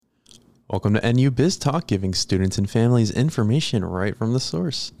Welcome to NU Biz Talk, giving students and families information right from the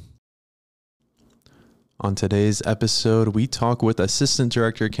source. On today's episode, we talk with Assistant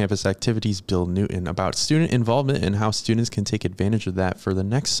Director of Campus Activities, Bill Newton, about student involvement and how students can take advantage of that for the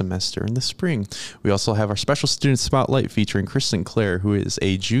next semester in the spring. We also have our special student spotlight featuring Kristyn Clare, who is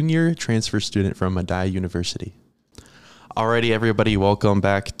a junior transfer student from Medaille University. Alrighty, everybody, welcome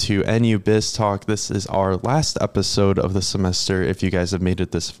back to NU Biz Talk. This is our last episode of the semester. If you guys have made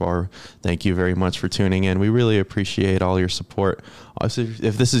it this far, thank you very much for tuning in. We really appreciate all your support. Also,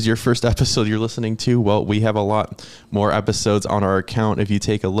 if this is your first episode you're listening to, well, we have a lot more episodes on our account if you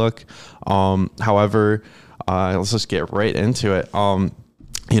take a look. However, let's just get right into it.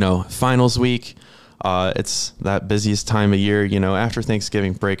 Finals week, it's that busiest time of year. After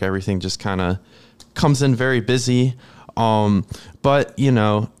Thanksgiving break, everything just kind of comes in very busy. But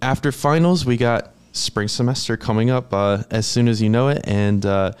after finals, we got spring semester coming up as soon as you know it. And,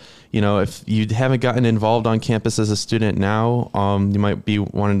 if you haven't gotten involved on campus as a student now, you might be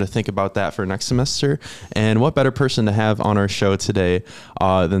wanting to think about that for next semester. And what better person to have on our show today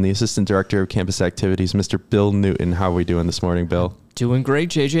than the Assistant Director of Campus Activities, Mr. Bill Newton. How are we doing this morning, Bill? Doing great,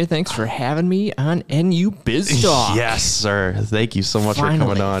 JJ. Thanks for having me on NU Biz Talk. Yes, sir. Thank you so much for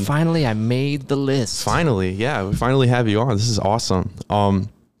coming on. Finally, I made the list. Finally, yeah. We finally have you on. This is awesome.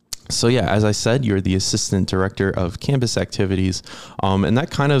 So yeah, as I said, you're the Assistant Director of Campus Activities, and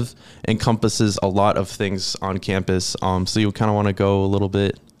that kind of encompasses a lot of things on campus. So you kind of want to go a little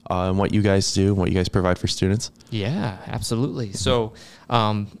bit on what you guys do, what you guys provide for students? Yeah, absolutely. So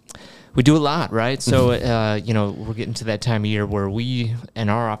we do a lot, right? So, we're getting to that time of year where we, in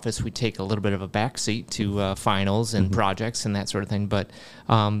our office, we take a little bit of a backseat to finals and projects and that sort of thing. But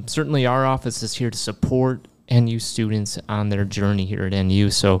certainly our office is here to support NU students on their journey here at NU.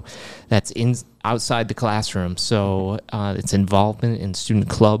 So that's outside the classroom. So it's involvement in student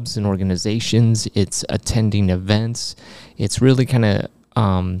clubs and organizations. It's attending events. It's really kind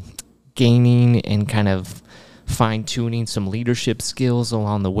of gaining and kind of fine-tuning some leadership skills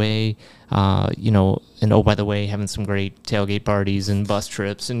along the way, and oh, by the way, having some great tailgate parties and bus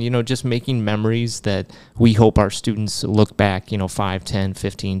trips and, just making memories that we hope our students look back, 5, 10,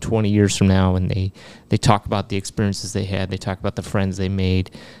 15, 20 years from now, and they talk about the experiences they had, they talk about the friends they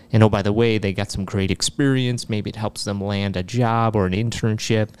made, and oh, by the way, they got some great experience. Maybe it helps them land a job or an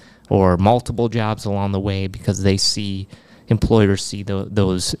internship or multiple jobs along the way because employers see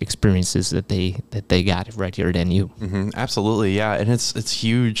those experiences that they got right here at NU. Mm-hmm, absolutely, yeah, and it's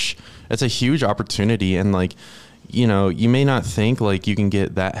huge. It's a huge opportunity, and you may not think you can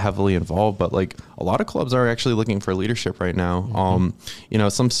get that heavily involved, but a lot of clubs are actually looking for leadership right now. Mm-hmm.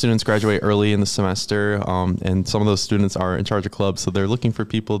 Some students graduate early in the semester, and some of those students are in charge of clubs, so they're looking for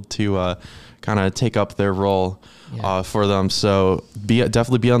people to kind of take up their role. Yeah. For them. So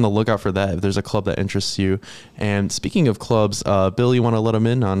definitely be on the lookout for that if there's a club that interests you. And speaking of clubs, Bill, you want to let them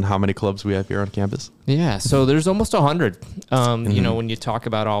in on how many clubs we have here on campus? Yeah, so there's almost 100. When you talk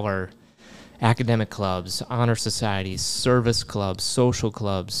about all our academic clubs, honor societies, service clubs, social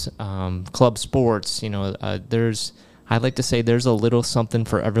clubs, club sports, I'd like to say there's a little something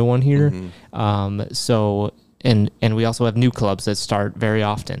for everyone here. Mm-hmm. And we also have new clubs that start very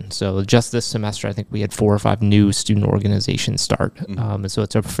often. So just this semester, I think we had 4 or 5 new student organizations start. Mm-hmm. So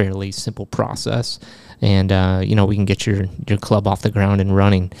it's a fairly simple process. And, we can get your club off the ground and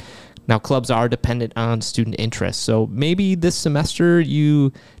running. Now, clubs are dependent on student interest. So maybe this semester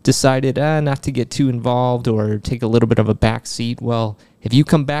you decided not to get too involved or take a little bit of a back seat. Well, if you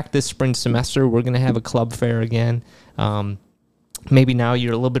come back this spring semester, we're going to have a club fair again. Maybe now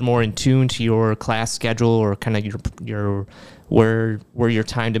you're a little bit more in tune to your class schedule or kind of your where your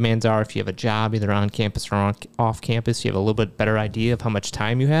time demands are. If you have a job either on campus or off campus, you have a little bit better idea of how much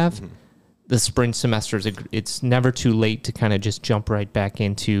time you have. Mm-hmm. The spring semester it's never too late to kind of just jump right back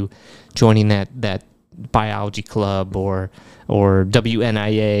into joining that biology club or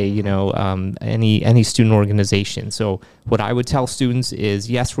WNIA, any student organization. So what I would tell students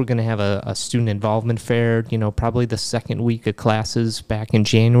is, yes, we're going to have a student involvement fair, probably the second week of classes back in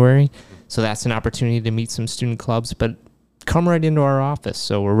January. So that's an opportunity to meet some student clubs, but come right into our office.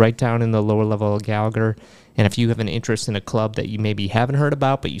 So we're right down in the lower level of Gallagher. And if you have an interest in a club that you maybe haven't heard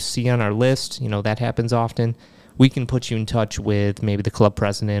about, but you see on our list, that happens often, we can put you in touch with maybe the club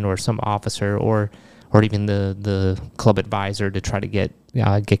president or some officer or even the club advisor to try to get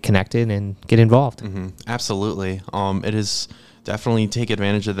connected and get involved. Mm-hmm. Absolutely. definitely take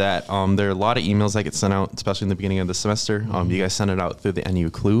advantage of that. There are a lot of emails that get sent out, especially in the beginning of the semester. You guys send it out through the NU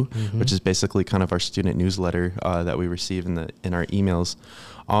Clue, which is basically kind of our student newsletter that we receive in our emails.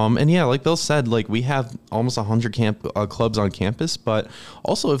 And yeah, like Bill said, like we have almost 100 clubs on campus, but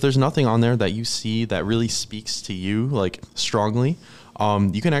also if there's nothing on there that you see that really speaks to you like strongly,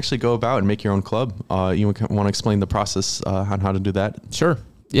 you can actually go about and make your own club. You want to explain the process on how to do that? Sure.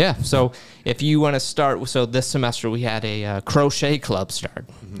 Yeah. So if you want to start, so this semester we had a crochet club start.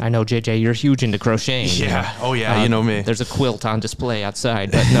 I know, JJ, you're huge into crocheting. Yeah. Oh, yeah. You know me. There's a quilt on display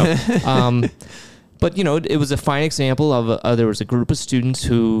outside, but no. But, you know, it was a fine example of there was a group of students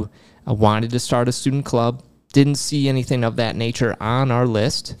who wanted to start a student club, didn't see anything of that nature on our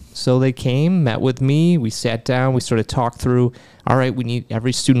list. So they came, met with me, we sat down, we sort of talked through, all right,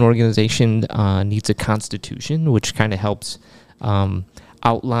 every student organization needs a constitution, which kind of helps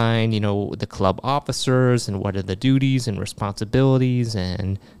outline, you know, the club officers and what are the duties and responsibilities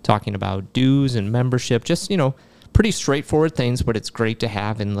and talking about dues and membership, just, you know, pretty straightforward things, but it's great to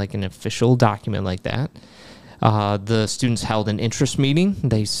have in like an official document like that. The students held an interest meeting.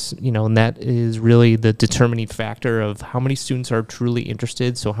 And that is really the determining factor of how many students are truly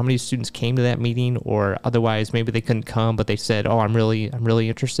interested. So how many students came to that meeting, or otherwise maybe they couldn't come, but they said, "Oh, I'm really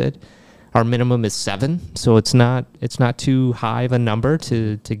interested." Our minimum is 7, so it's not too high of a number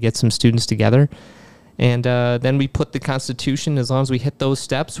to get some students together. And then we put the constitution. As long as we hit those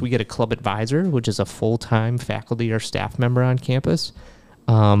steps, we get a club advisor, which is a full-time faculty or staff member on campus.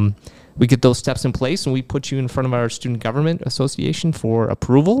 We get those steps in place, and we put you in front of our student government association for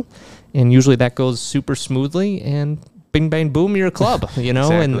approval. And usually that goes super smoothly, and bing, bang, boom, you're a club, you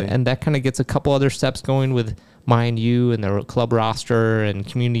know? Exactly. And that kind of gets a couple other steps going with my and you and the club roster and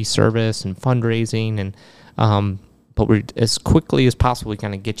community service and fundraising. And but we're as quickly as possible, we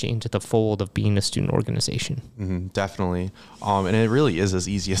kind of get you into the fold of being a student organization. Definitely. And it really is as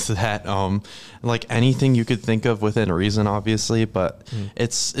easy as that. Like anything you could think of within reason, obviously, but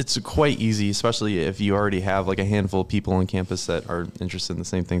it's quite easy, especially if you already have like a handful of people on campus that are interested in the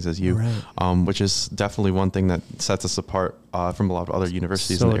same things as you, right. Which is definitely one thing that sets us apart from a lot of other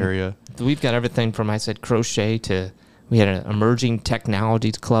universities in the area. We've got everything from, I said, crochet to, we had an emerging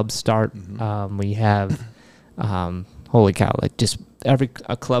technologies club start. We have... holy cow, like just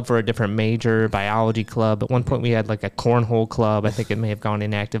a club for a different major, biology club. At one point we had like a cornhole club. I think it may have gone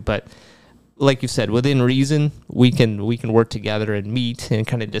inactive, but like you said, within reason, we can work together and meet and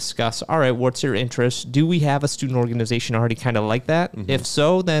kind of discuss, all right, what's your interest? Do we have a student organization already kind of like that? If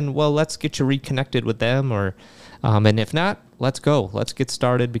so, then, well, let's get you reconnected with them, or and if not, let's go. Let's get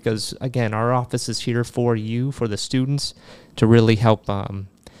started, because again, our office is here for you, for the students, to really help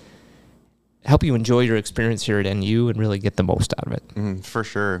you enjoy your experience here at NU and really get the most out of it. For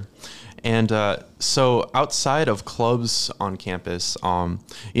sure. And so outside of clubs on campus,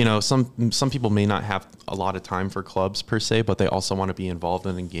 you know, some people may not have a lot of time for clubs per se, but they also want to be involved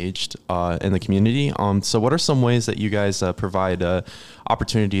and engaged in the community. So what are some ways that you guys provide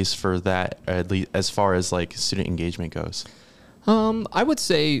opportunities for that, at least as far as like student engagement goes? I would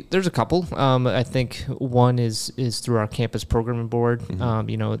say there's a couple. I think one is through our campus programming board.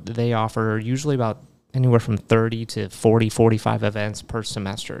 You know, they offer usually about anywhere from 30 to 40, 45 events per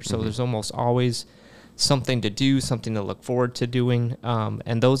semester. So there's almost always something to do, something to look forward to doing.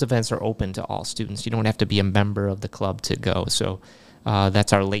 And those events are open to all students. You don't have to be a member of the club to go. So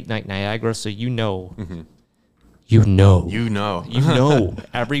that's our late night Niagara. So you know,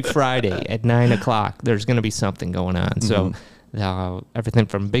 every Friday at 9 o'clock, there's going to be something going on. So everything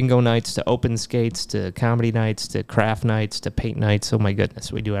from bingo nights to open skates to comedy nights to craft nights to paint nights. Oh my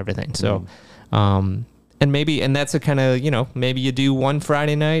goodness, we do everything. So, and that's a kind of, you know, maybe you do one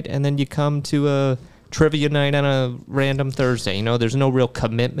Friday night and then you come to a trivia night on a random Thursday. You know, there's no real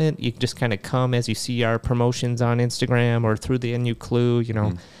commitment. You just kind of come as you see our promotions on Instagram or through the NU Clue, you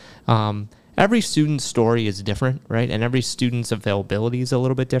know. Every student's story is different, right? And every student's availability is a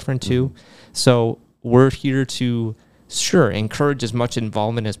little bit different too. So we're here to, sure, encourage as much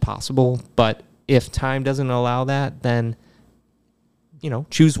involvement as possible, but if time doesn't allow that, then, you know,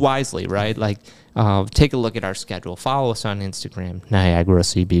 choose wisely, right? Like, take a look at our schedule. Follow us on Instagram, Niagara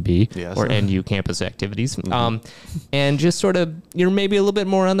CBB, or NU Campus Activities. And just sort of, you're maybe a little bit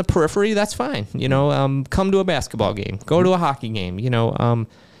more on the periphery, that's fine. You know, come to a basketball game, go to a hockey game, you know.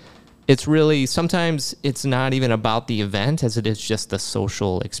 It's really, sometimes it's not even about the event as it is just the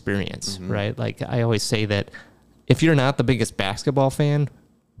social experience, right? Like, I always say that if you're not the biggest basketball fan,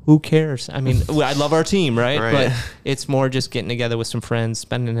 who cares? I mean, I love our team, right? But it's more just getting together with some friends,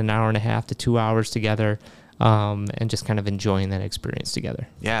 spending an hour and a half to 2 hours together, and just kind of enjoying that experience together.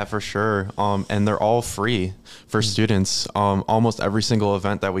 Yeah, for sure. And they're all free for students. Almost every single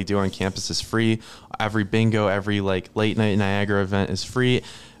event that we do on campus is free. Every bingo, every like late night Niagara event is free.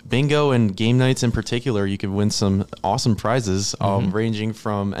 Bingo and game nights in particular, you can win some awesome prizes, ranging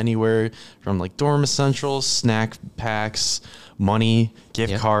from anywhere from like dorm essentials, snack packs, money,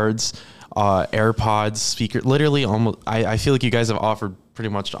 gift cards, AirPods, speaker, literally almost, I feel like you guys have offered pretty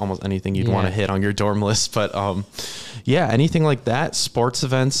much almost anything you'd want to hit on your dorm list. But yeah, anything like that. Sports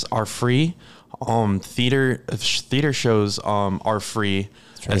events are free. Theater shows are free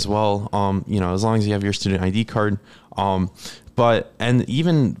as well. You know, as long as you have your student ID card. And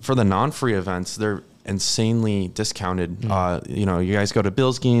even for the non-free events, they're insanely discounted. You know, you guys go to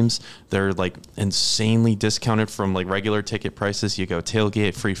Bills games, they're like insanely discounted from like regular ticket prices. You go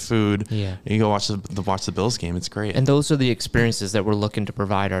tailgate, free food. You go watch the Bills game. It's great. And those are the experiences that we're looking to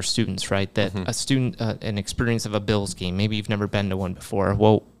provide our students, right? That a student, an experience of a Bills game, maybe you've never been to one before.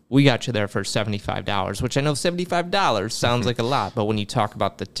 Well, we got you there for $75, which I know $75 sounds like a lot, but when you talk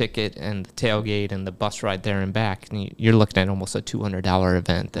about the ticket and the tailgate and the bus ride there and back, you're looking at almost a $200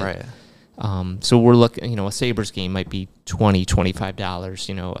 event. Right. So we're looking, you know, a Sabres game might be $25.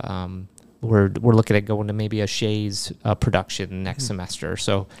 You know, we're looking at going to maybe a Shays production next semester.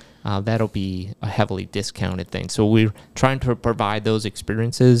 So that'll be a heavily discounted thing. So we're trying to provide those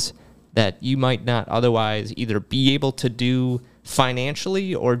experiences that you might not otherwise either be able to do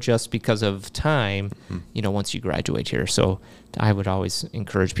financially or just because of time, you know, once you graduate here. So I would always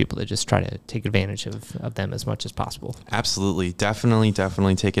encourage people to just try to take advantage of them as much as possible. Absolutely. Definitely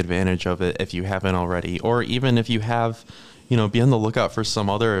take advantage of it if you haven't already. Or even if you have, you know, be on the lookout for some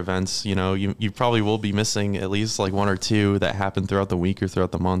other events. You know, you probably will be missing at least like one or two that happen throughout the week or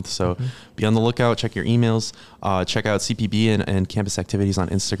throughout the month. So be on the lookout, check your emails, check out CPB and campus activities on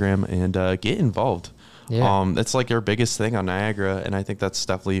Instagram, and get involved. That's like our biggest thing on Niagara, and I think that's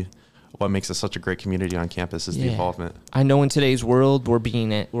definitely what makes us such a great community on campus is the involvement. I know in today's world we're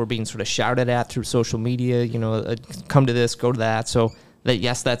being sort of shouted at through social media. You know, come to this, go to that. So that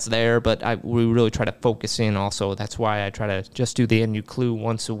yes, that's there, but we really try to focus in. Also, that's why I try to just do the NU Clue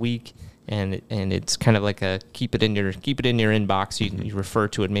once a week, and it's kind of like a keep it in your inbox. You refer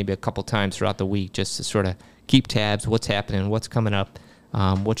to it maybe a couple times throughout the week just to sort of keep tabs. What's happening? What's coming up?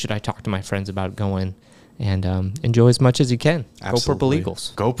 What should I talk to my friends about going? And enjoy as much as you can. Absolutely. Go Purple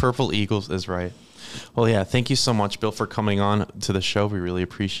Eagles. Go Purple Eagles is right. Well, yeah, thank you so much, Bill, for coming on to the show. We really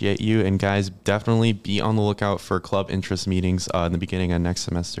appreciate you. And guys, definitely be on the lookout for club interest meetings in the beginning of next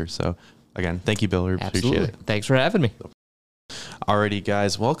semester. So again, thank you, Bill. We appreciate it. Thanks for having me. Alrighty,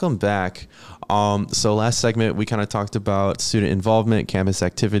 guys, welcome back. So last segment, we kind of talked about student involvement, campus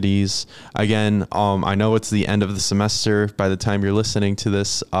activities. Again, I know it's the end of the semester by the time you're listening to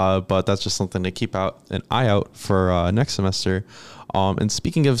this, but that's just something to keep an eye out for next semester. And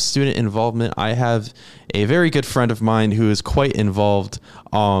speaking of student involvement, I have a very good friend of mine who is quite involved,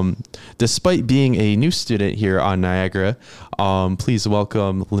 despite being a new student here on Niagara. Please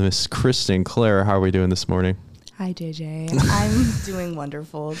welcome Miss Kristyn. Clare, how are we doing this morning? Hi, JJ. I'm doing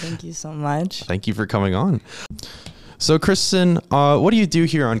wonderful. Thank you so much. Thank you for coming on. So, Kristyn, what do you do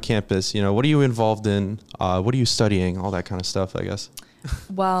here on campus? You know, what are you involved in? What are you studying? All that kind of stuff, I guess.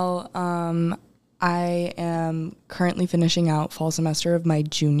 Well, I am currently finishing out fall semester of my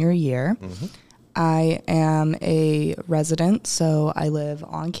junior year. I am a resident, so I live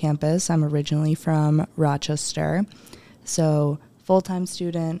on campus. I'm originally from Rochester. So, full-time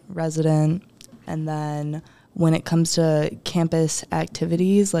student, resident, and then when it comes to campus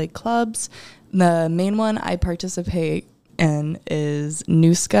activities like clubs, the main one I participate in is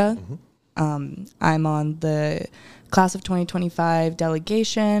NUSCA. I'm on the class of 2025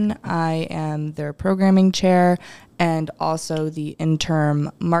 delegation. I am their programming chair and also the interim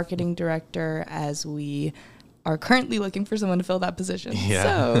marketing director, as we are currently looking for someone to fill that position.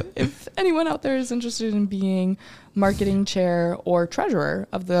 So if anyone out there is interested in being marketing chair or treasurer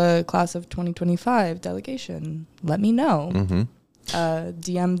of the class of 2025 delegation, let me know.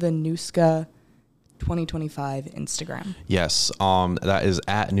 DM the NUSCA 2025 Instagram. Yes, that is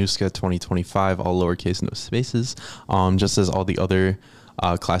at NUSCA 2025, all lowercase, no spaces, just as all the other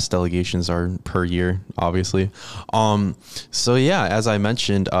class delegations are per year, obviously. So yeah, as I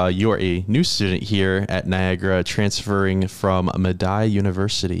mentioned, you are a new student here at Niagara, transferring from Medaille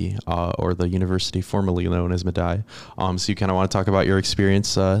University, or the university formerly known as Medaille. So you kind of want to talk about your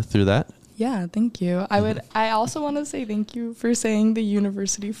experience through that? Yeah, thank you. I also want to say thank you for saying the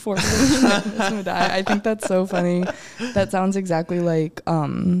university formerly known as Medaille. I think that's so funny. That sounds exactly like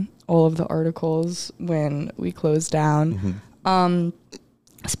all of the articles when we closed down.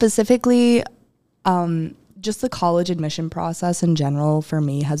 Specifically, just the college admission process in general for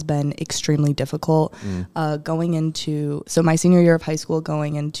me has been extremely difficult. Going into, so my senior year of high school,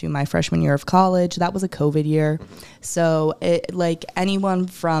 going into my freshman year of college, that was a COVID year. So it, like anyone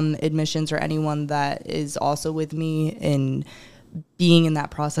from admissions or anyone that is also with me in being in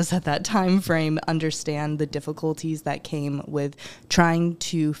that process at that time frame understand the difficulties that came with trying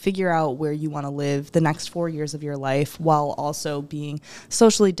to figure out where you want to live the next 4 years of your life while also being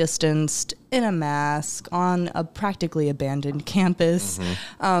socially distanced in a mask on a practically abandoned campus.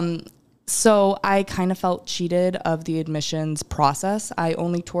 So I kind of felt cheated of the admissions process. I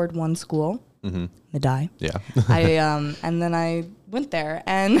only toured one school, Medaille. Yeah. And then I went there,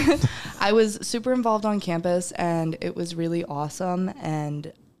 and I was super involved on campus, and it was really awesome.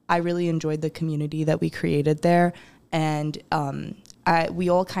 And I really enjoyed the community that we created there. And we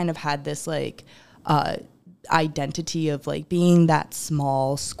all kind of had this like identity of like being that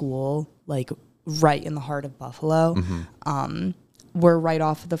small school, like right in the heart of Buffalo. We're right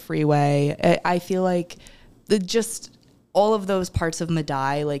off of the freeway. I feel like just all of those parts of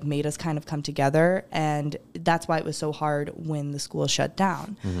Medaille like made us kind of come together, and that's why it was so hard when the school shut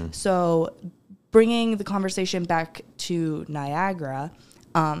down. So bringing the conversation back to Niagara,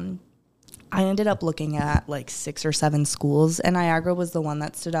 I ended up looking at like 6 or 7 schools, and Niagara was the one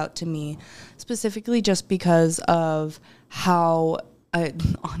that stood out to me specifically just because of how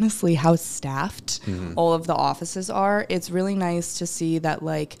honestly how staffed all of the offices are. It's really nice to see that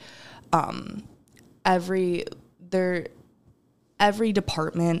like every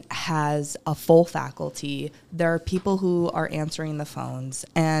department has a full faculty. There are people who are answering the phones,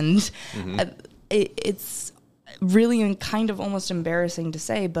 and it's really kind of almost embarrassing to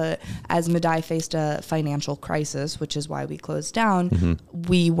say, but as Medaille faced a financial crisis, which is why we closed down,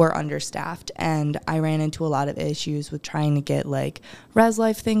 we were understaffed, and I ran into a lot of issues with trying to get like res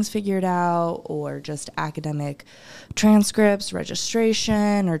life things figured out, or just academic transcripts,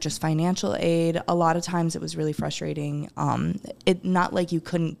 registration, or just financial aid. A lot of times it was really frustrating. It not like you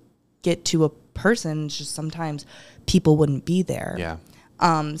couldn't get to a person, it's just sometimes people wouldn't be there. Yeah.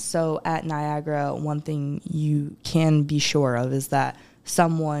 So at Niagara, one thing you can be sure of is that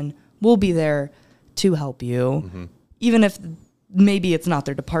someone will be there to help you. Even if maybe it's not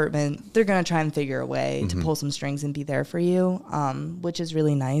their department, they're going to try and figure a way to pull some strings and be there for you, which is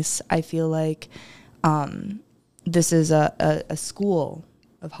really nice. I feel like this is a school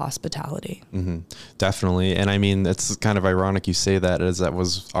of hospitality. Definitely. And I mean, it's kind of ironic you say that, as that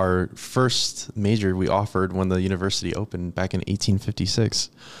was our first major we offered when the university opened back in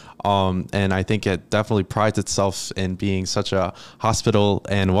 1856. And I think it definitely prides itself in being such a hospitable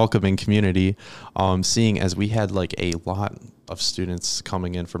and welcoming community, seeing as we had like a lot of students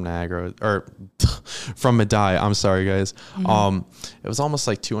coming in from Niagara, or from Medaille. I'm sorry, guys. It was almost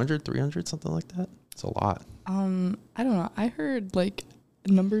like 200, 300, something like that. It's a lot. I don't know. I heard like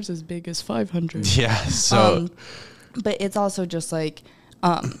numbers as big as 500. Yeah. So, but it's also just like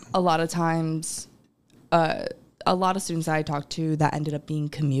a lot of times, a lot of students that I talked to that ended up being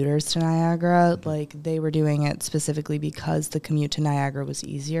commuters to Niagara, like they were doing it specifically because the commute to Niagara was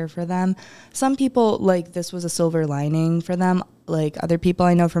easier for them. Some people, like this was a silver lining for them. Like other people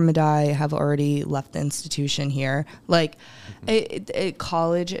I know from Medaille have already left the institution here. Like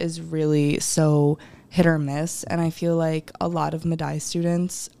college is really so hit or miss, and I feel like a lot of Medaille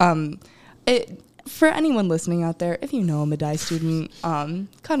students, for anyone listening out there, if you know a Medaille student,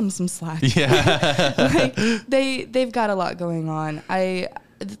 cut them some slack. Yeah. Like they've got a lot going on.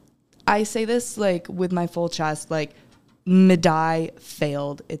 I say this like with my full chest, like Medaille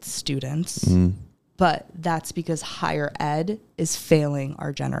failed its students, but that's because higher ed is failing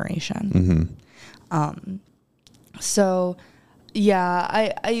our generation. So yeah,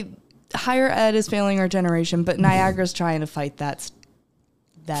 I higher ed is failing our generation, but Niagara's trying to fight that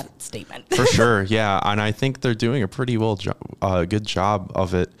statement. For sure, yeah, and I think they're doing a pretty good job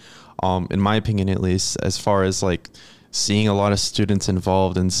of it, in my opinion, at least, as far as like seeing a lot of students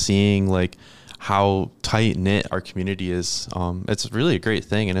involved and seeing like how tight knit our community is. It's really a great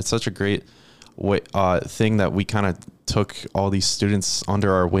thing, and it's such a great thing that we kind of took all these students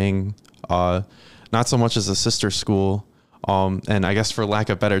under our wing, not so much as a sister school. And I guess for lack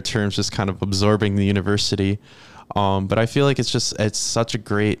of better terms, just kind of absorbing the university. But I feel like it's such a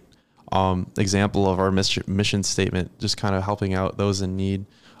great example of our mission statement, just kind of helping out those in need,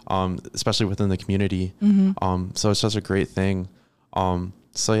 especially within the community. So it's such a great thing.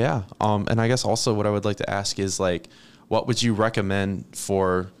 So yeah. And I guess also what I would like to ask is like, what would you recommend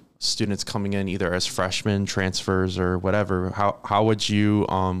for students coming in either as freshmen, transfers, or whatever? How would you,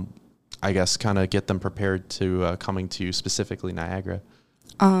 I guess, kind of get them prepared to coming to specifically Niagara?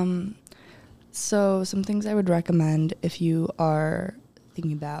 So some things I would recommend if you are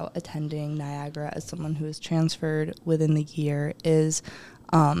thinking about attending Niagara as someone who is transferred within the year is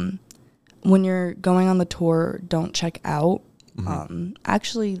when you're going on the tour, don't check out.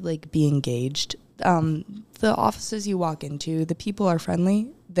 Actually, like, be engaged. The offices you walk into, the people are friendly.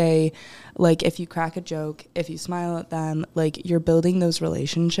 They, like, if you crack a joke, if you smile at them, like, you're building those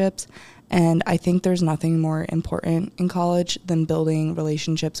relationships. And I think there's nothing more important in college than building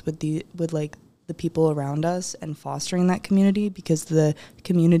relationships with the people around us and fostering that community, because the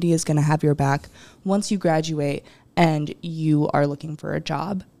community is going to have your back once you graduate and you are looking for a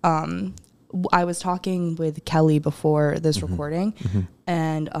job. I was talking with Kelly before this recording,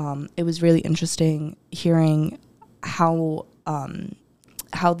 and it was really interesting hearing how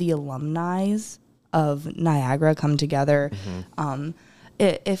the alumni of Niagara come together.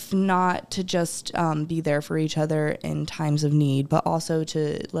 If not to just be there for each other in times of need, but also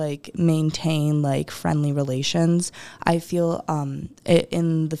to like maintain like friendly relations. I feel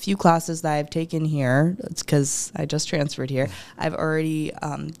in the few classes that I've taken here, it's because I just transferred here, I've already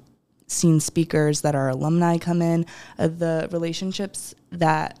seen speakers that are alumni come in. The relationships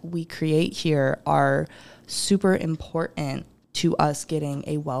that we create here are super important to us getting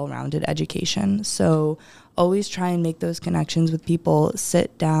a well-rounded education. So always try and make those connections with people,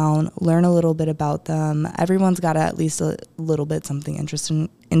 sit down, learn a little bit about them. Everyone's got at least a little bit something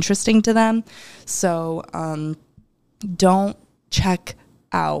interesting to them. So don't check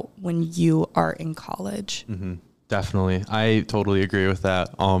out when you are in college. Definitely. I totally agree with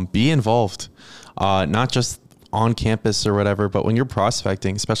that. Be involved, not just on campus or whatever, but when you're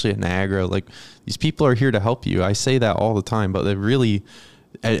prospecting, especially at Niagara, like, these people are here to help you. I say that all the time, but they really,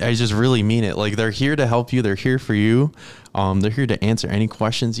 I just really mean it. Like, they're here to help you. They're here for you. They're here to answer any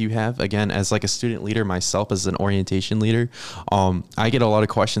questions you have. Again, as like a student leader myself, as an orientation leader, I get a lot of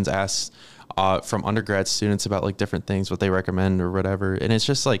questions asked from undergrad students about like different things, what they recommend or whatever. And it's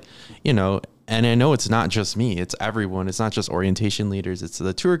just like, you know, and I know it's not just me, it's everyone. It's not just orientation leaders. It's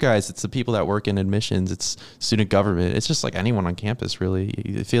the tour guides. It's the people that work in admissions. It's student government. It's just like anyone on campus, really.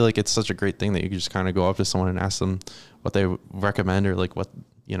 I feel like it's such a great thing that you can just kind of go up to someone and ask them what they recommend, or like what,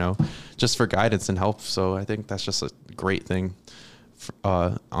 you know, just for guidance and help. So I think that's just a great thing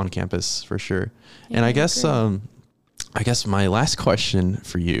on campus for sure. Yeah, and I guess my last question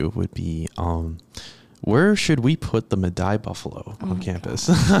for you would be, where should we put the Medaille Buffalo on campus?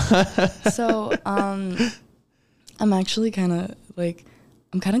 So, I'm actually kind of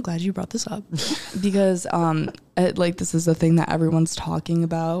glad you brought this up because, this is the thing that everyone's talking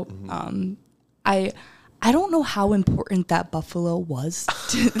about. I don't know how important that buffalo was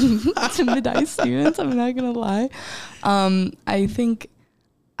to Medaille students. I'm not gonna lie. I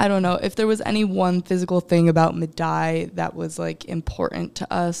don't know if there was any one physical thing about Medaille that was like important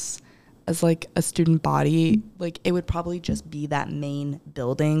to us as like a student body. Like, it would probably just be that main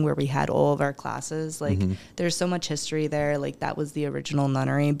building where we had all of our classes. Like, there's so much history there. Like, that was the original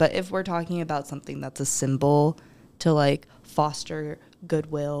nunnery. But if we're talking about something that's a symbol to like foster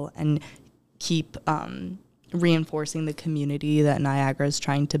goodwill and keep reinforcing the community that Niagara is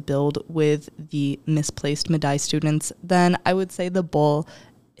trying to build with the misplaced Medaille students, then I would say the bull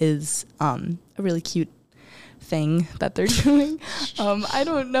is a really cute thing that they're doing. I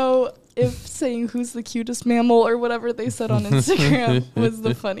don't know if saying who's the cutest mammal or whatever they said on Instagram was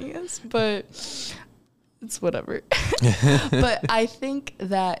the funniest, but it's whatever. But I think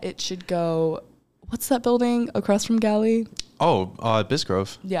that it should go, what's that building across from Galley? Oh,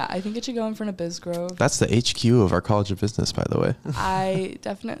 Bisgrove. Yeah, I think it should go in front of Bisgrove. That's the HQ of our College of Business, by the way.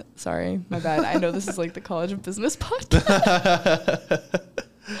 Sorry, my bad. I know this is like the College of Business podcast.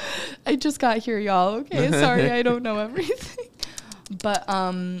 I just got here, y'all. Okay, sorry, I don't know everything. But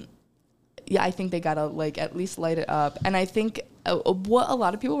yeah, I think they gotta like at least light it up. And I think what a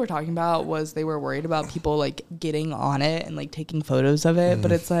lot of people were talking about was they were worried about people like getting on it and like taking photos of it.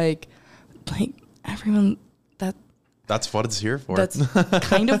 But it's like everyone, that's what it's here for. That's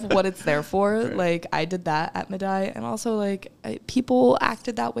kind of what it's there for. Right. Like, I did that at Medaille, and also like people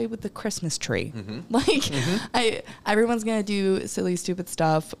acted that way with the Christmas tree. Everyone's gonna do silly, stupid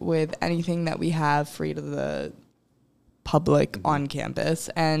stuff with anything that we have free to the public on campus,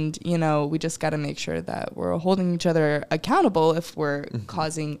 and you know, we just got to make sure that we're holding each other accountable if we're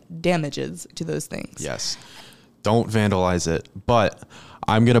causing damages to those things. Yes, don't vandalize it. But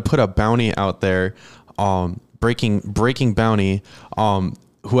I'm gonna put a bounty out there. Breaking bounty.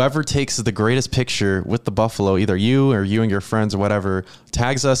 Whoever takes the greatest picture with the buffalo, either you and your friends or whatever,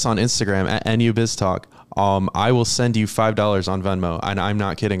 tags us on Instagram at NUBizTalk. I will send you $5 on Venmo, and I'm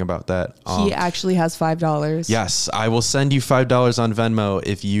not kidding about that. He actually has $5. Yes, I will send you $5 on Venmo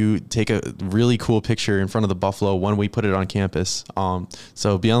if you take a really cool picture in front of the buffalo when we put it on campus.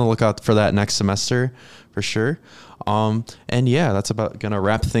 So be on the lookout for that next semester for sure. And yeah, that's about gonna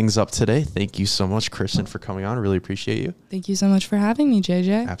wrap things up today. Thank you so much, Kristyn, for coming on. I really appreciate you. Thank you so much for having me,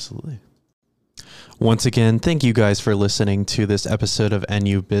 JJ. Absolutely. Once again, thank you guys for listening to this episode of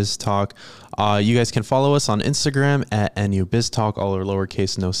NU Biz Talk. You guys can follow us on Instagram at NU Biz Talk, all are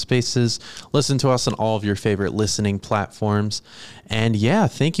lowercase, no spaces. Listen to us on all of your favorite listening platforms. And yeah,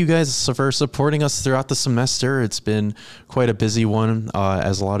 thank you guys for supporting us throughout the semester. It's been quite a busy one,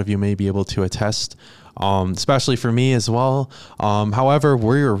 as a lot of you may be able to attest. Especially for me as well. However,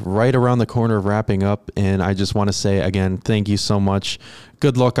 we're right around the corner of wrapping up, and I just want to say again, thank you so much.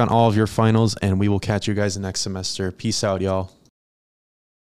 Good luck on all of your finals, and we will catch you guys next semester. Peace out, y'all.